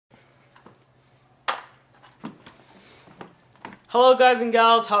Hello guys and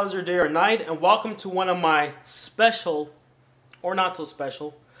gals, how's your day or night, and welcome to one of my special, or not so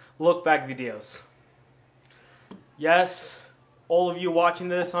special, look back videos. Yes, all of you watching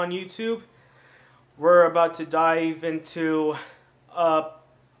this on YouTube, we're about to dive into a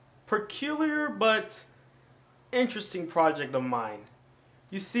peculiar but interesting project of mine.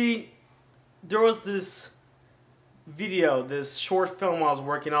 You see, there was this video, this short film I was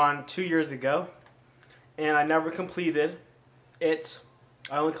working on 2 years ago, and I never completed it.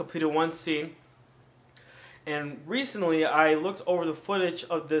 I only completed one scene, and recently I looked over the footage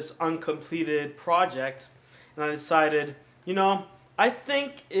of this uncompleted project and I decided, you know, I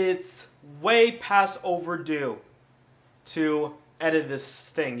think it's way past overdue to edit this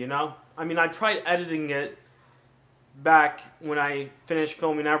thing, you know? I mean, I tried editing it back when I finished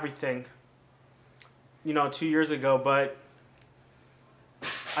filming everything, you know, 2 years ago, but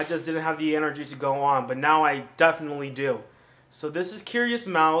I just didn't have the energy to go on, but now I definitely do. So this is Curious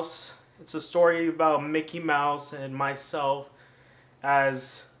Mouse. It's a story about Mickey Mouse and myself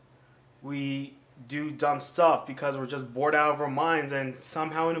as we do dumb stuff because we're just bored out of our minds, and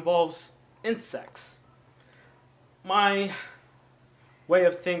somehow it involves insects. My way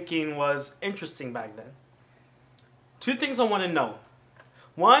of thinking was interesting back then. Two things I want to know.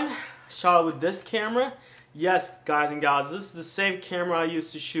 One, shot with this camera. Yes, guys and gals, this is the same camera I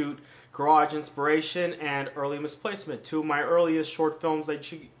used to shoot Garage Inspiration and Early Misplacement, two of my earliest short films that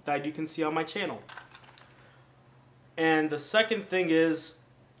you can see on my channel. And the second thing is,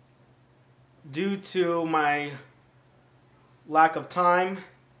 due to my lack of time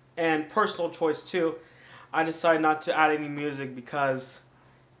and personal choice too, I decided not to add any music because,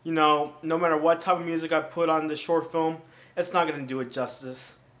 you know, no matter what type of music I put on this short film, it's not going to do it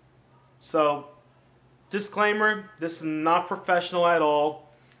justice. So, disclaimer, this is not professional at all.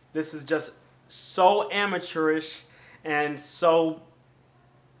 This is just so amateurish and so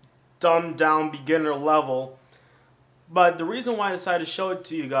dumbed down beginner level. But the reason why I decided to show it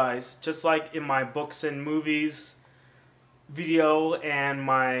to you guys, just like in my books and movies video and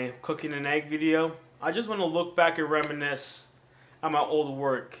my cooking and egg video, I just want to look back and reminisce on my old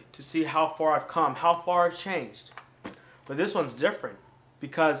work to see how far I've come, how far I've changed. But this one's different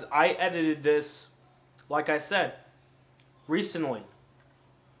because I edited this, like I said, recently.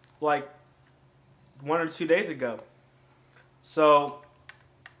 Like 1 or 2 days ago. So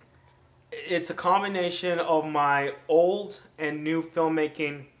it's a combination of my old and new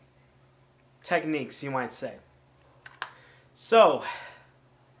filmmaking techniques, you might say. So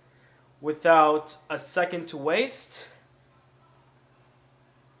without a second to waste,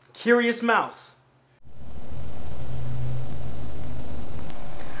 Curious Mouse.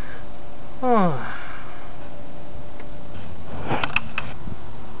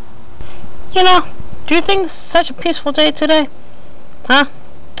 You know, do you think this is such a peaceful day today? Huh?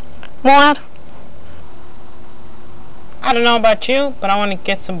 What? I don't know about you, but I want to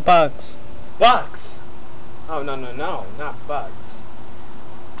get some bugs. Bugs? Oh, no, not bugs.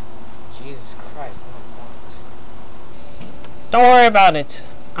 Jesus Christ, not bugs. Don't worry about it.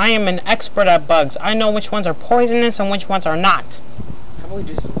 I am an expert at bugs. I know which ones are poisonous and which ones are not. How about we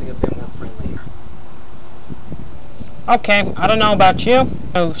do something a bit more friendly? Okay, I don't know about you.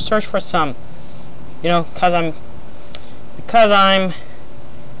 I'll search for some. You know, because I'm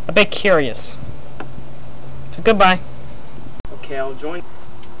a bit curious. So goodbye. Okay, I'll join.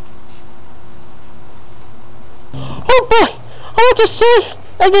 Oh boy! I want to see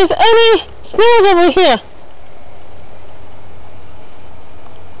if there's any snails over here.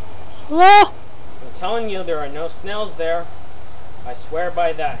 Hello? I'm telling you, there are no snails there. I swear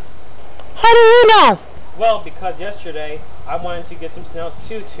by that. How do you know? Well, because yesterday I wanted to get some snails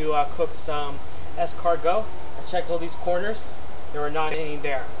too to cook some escargot. I checked all these corners. There were not any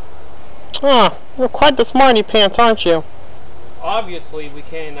there. Oh, you're quite the smarty pants, aren't you? Obviously, we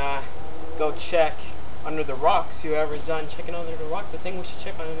can go check under the rocks. Whoever's done checking under the rocks, I think we should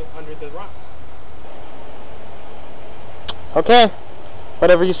check under the rocks. Okay,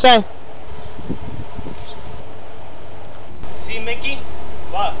 whatever you say. See, Mickey?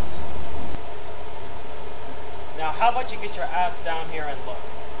 Bugs. Now, how about you get your ass down here and look?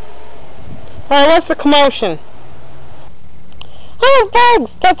 Alright, what's the commotion? Oh,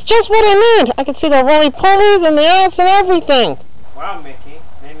 bugs! That's just what I need! I can see the roly-polies and the ants and everything! Wow, Mickey.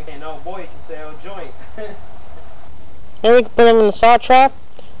 Made me say, oh boy, you can say, oh joint. Maybe we can put them in the saw trap?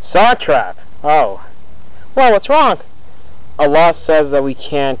 Saw trap? Oh. Well, what's wrong? A law says that we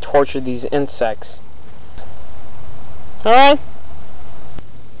can't torture these insects. Alright?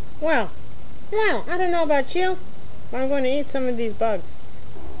 Well, I don't know about you, but I'm going to eat some of these bugs.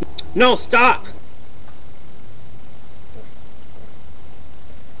 No, stop!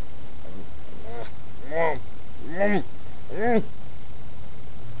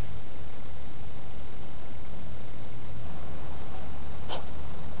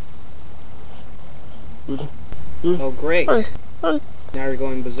 Oh, great. Now you're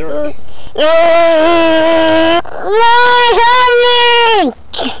going berserk.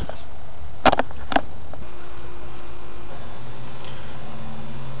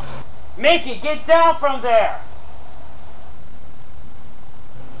 Mickey, get down from there!